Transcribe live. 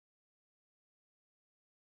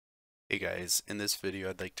Hey guys, in this video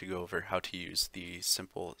I'd like to go over how to use the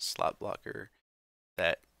simple slot blocker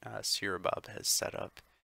that Sierra Bob has set up.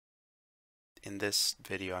 In this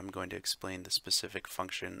video I'm going to explain the specific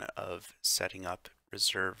function of setting up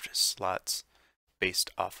reserved slots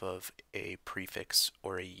based off of a prefix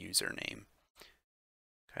or a username.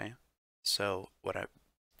 Okay, so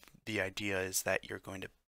the idea is that you're going to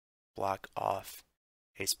block off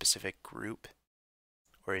a specific group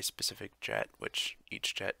or a specific jet, which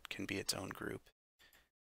each jet can be its own group.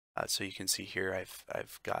 So you can see here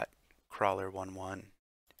I've got crawler 11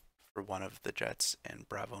 for one of the jets and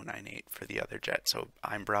Bravo 98 for the other jet. So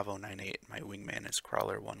I'm Bravo 98, my wingman is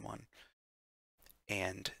crawler 11.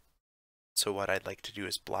 And so what I'd like to do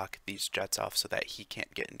is block these jets off so that he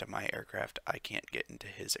can't get into my aircraft, I can't get into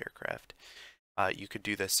his aircraft. You could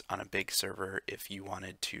do this on a big server if you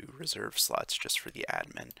wanted to reserve slots just for the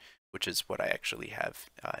admin, which is what I actually have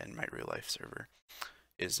in my real life server,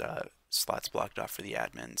 is slots blocked off for the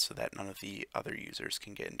admin so that none of the other users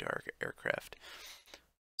can get into our aircraft.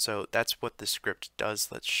 So that's what the script does.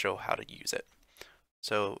 Let's show how to use it.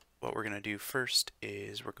 So what we're going to do first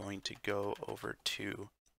is we're going to go over to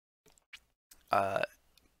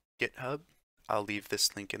GitHub. I'll leave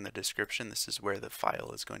this link in the description. This is where the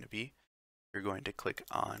file is going to be. You're going to click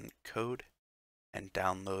on code and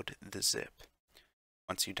download the zip.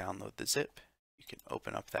 Once you download the zip, you can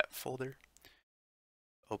open up that folder,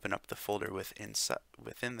 open up the folder within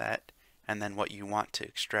that, and then what you want to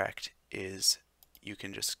extract is you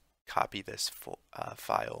can just copy this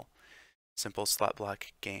file,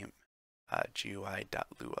 SimpleSlotBlockGameGUI.lua.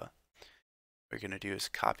 What you're going to do is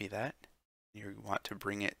copy that. You want to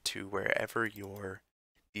bring it to wherever your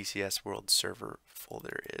DCSWorldServer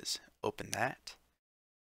folder is. Open that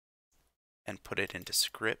and put it into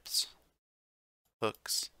scripts,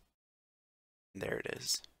 hooks, and there it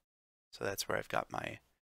is. So that's where I've got my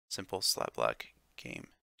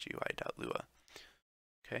SimpleSlotBlockGameGUI.lua.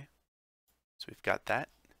 Okay, so we've got that.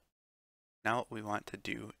 Now what we want to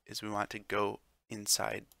do is we want to go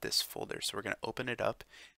inside this folder. So we're going to open it up.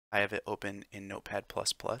 I have it open in Notepad++.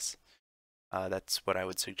 That's what I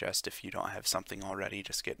would suggest if you don't have something already.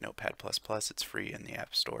 Just get Notepad++. It's free in the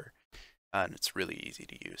App Store, and it's really easy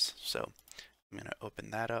to use. So I'm going to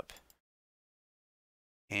open that up,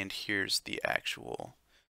 and here's the actual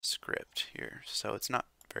script here. So it's not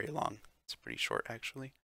very long. It's pretty short,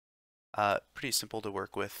 actually. Pretty simple to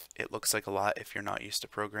work with. It looks like a lot if you're not used to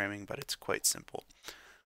programming, but it's quite simple.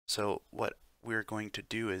 So what we're going to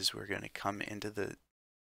do is we're going to come into the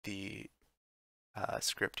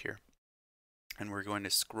script here, and we're going to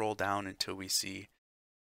scroll down until we see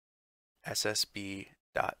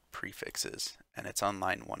ssb.prefixes, and it's on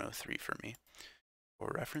line 103 for me.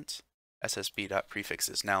 For reference,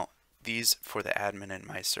 ssb.prefixes. Now, these for the admin in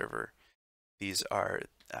my server, these are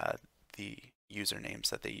the usernames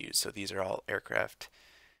that they use. So these are all aircraft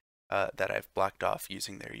that I've blocked off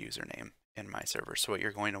using their username in my server. So what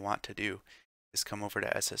you're going to want to do is come over to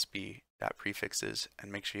ssb.prefixes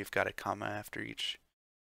and make sure you've got a comma after each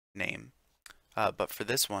name. But for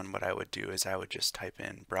this one, what I would do is I would just type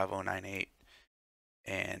in Bravo 98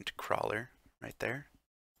 and crawler right there.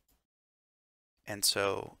 And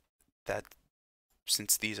so that,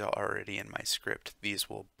 since these are already in my script, these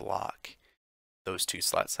will block those two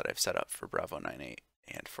slots that I've set up for Bravo 98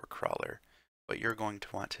 and for crawler. What you're going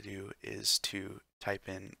to want to do is to type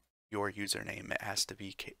in your username.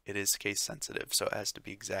 It is case sensitive, so it has to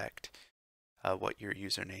be exact what your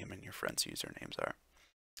username and your friend's usernames are.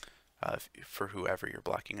 For whoever you're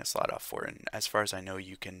blocking a slot off for. And as far as I know,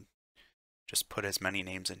 you can just put as many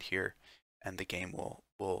names in here and the game will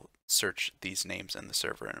search these names in the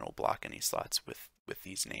server and it'll block any slots with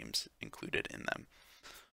these names included in them.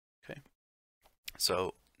 Okay,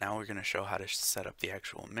 so now we're going to show how to set up the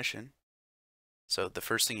actual mission. So the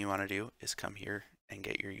first thing you want to do is come here and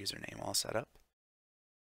get your username all set up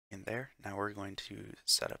in there. Now we're going to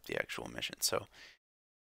set up the actual mission. So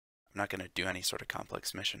I'm not going to do any sort of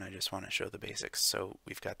complex mission, I just want to show the basics. So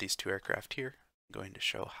we've got these two aircraft here. I'm going to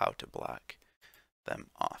show how to block them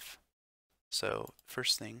off. So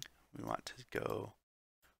first thing, we want to go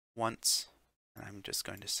once, and I'm just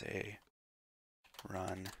going to say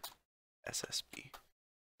run SSB.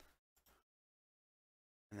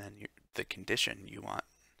 And then the condition you want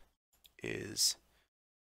is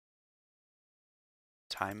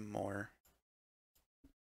time more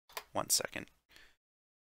 1 second.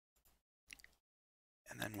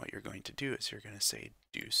 And then what you're going to do is you're going to say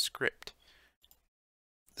do script.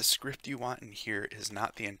 The script you want in here is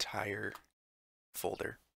not the entire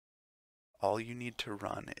folder. All you need to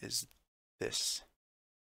run is this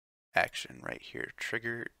action right here,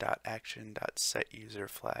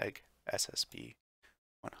 trigger.action.setUserFlag ssb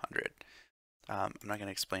 100. I'm not going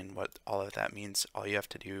to explain what all of that means. All you have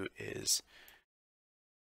to do is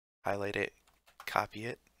highlight it, copy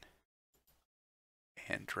it,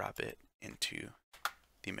 and drop it into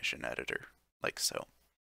the mission editor, like so.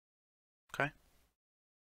 Okay?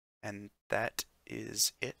 And that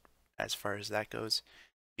is it as far as that goes.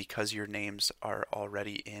 Because your names are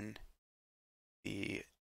already in the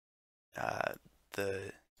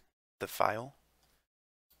file,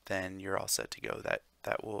 then you're all set to go.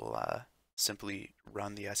 That will simply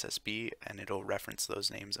run the SSB and it'll reference those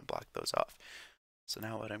names and block those off. So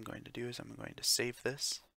now what I'm going to do is I'm going to save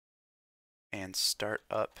this and start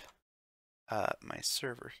up my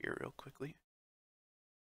server here real quickly.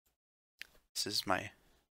 This is my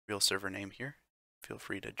real server name here. Feel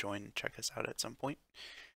free to join and check us out at some point.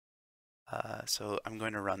 So I'm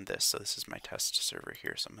going to run this. So this is my test server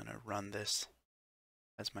here. So I'm going to run this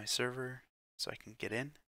as my server so I can get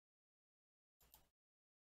in.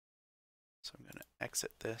 So I'm going to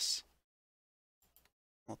exit this,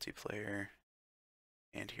 multiplayer,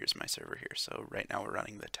 and here's my server here. So right now we're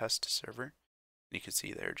running the test server. And you can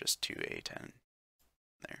see there are just 2 A10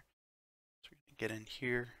 there. So we're going to get in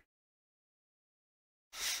here.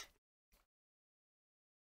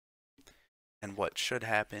 And what should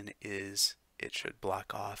happen is it should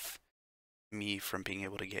block off me from being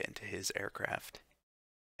able to get into his aircraft.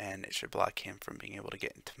 And it should block him from being able to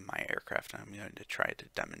get into my aircraft. And I'm going to try to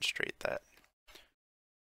demonstrate that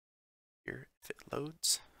here if it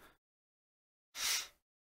loads.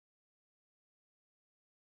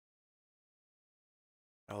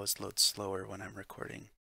 It always loads slower when I'm recording,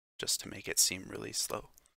 just to make it seem really slow.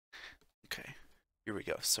 Okay, here we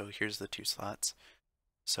go. So here's the 2 slots.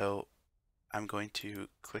 So I'm going to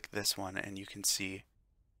click this one, and you can see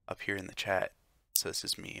up here in the chat. So this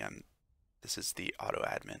is me. This is the auto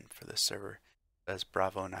admin for this server. It says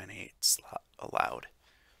Bravo 98 slot allowed.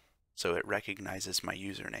 So it recognizes my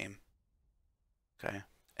username. Okay,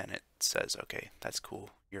 and it says, okay, that's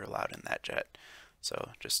cool. You're allowed in that jet. So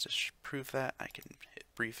just to prove that, I can hit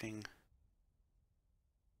briefing,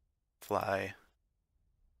 fly,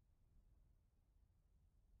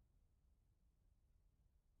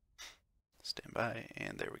 stand by,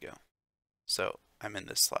 and there we go. So I'm in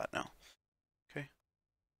this slot now. Okay.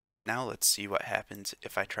 Now let's see what happens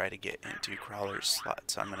if I try to get into crawler's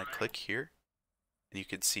slot. So I'm going to click here, and you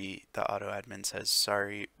can see the auto admin says,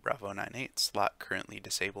 sorry, Bravo 98 slot currently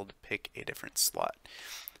disabled, pick a different slot.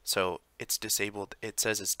 So it's disabled. It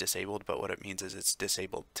says it's disabled, but what it means is it's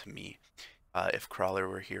disabled to me. If Crawler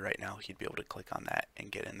were here right now, he'd be able to click on that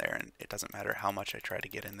and get in there, and it doesn't matter how much I try to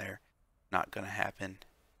get in there, not going to happen.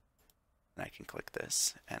 And I can click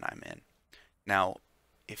this, and I'm in. Now,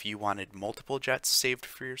 if you wanted multiple jets saved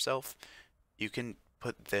for yourself, you can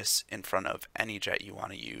put this in front of any jet you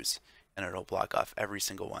want to use, and it'll block off every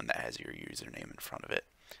single one that has your username in front of it.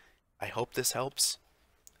 I hope this helps.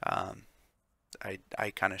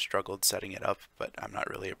 I kind of struggled setting it up, but I'm not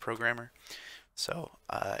really a programmer. So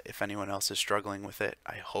if anyone else is struggling with it,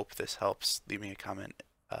 I hope this helps. Leave me a comment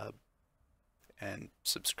and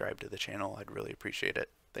subscribe to the channel. I'd really appreciate it.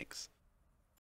 Thanks.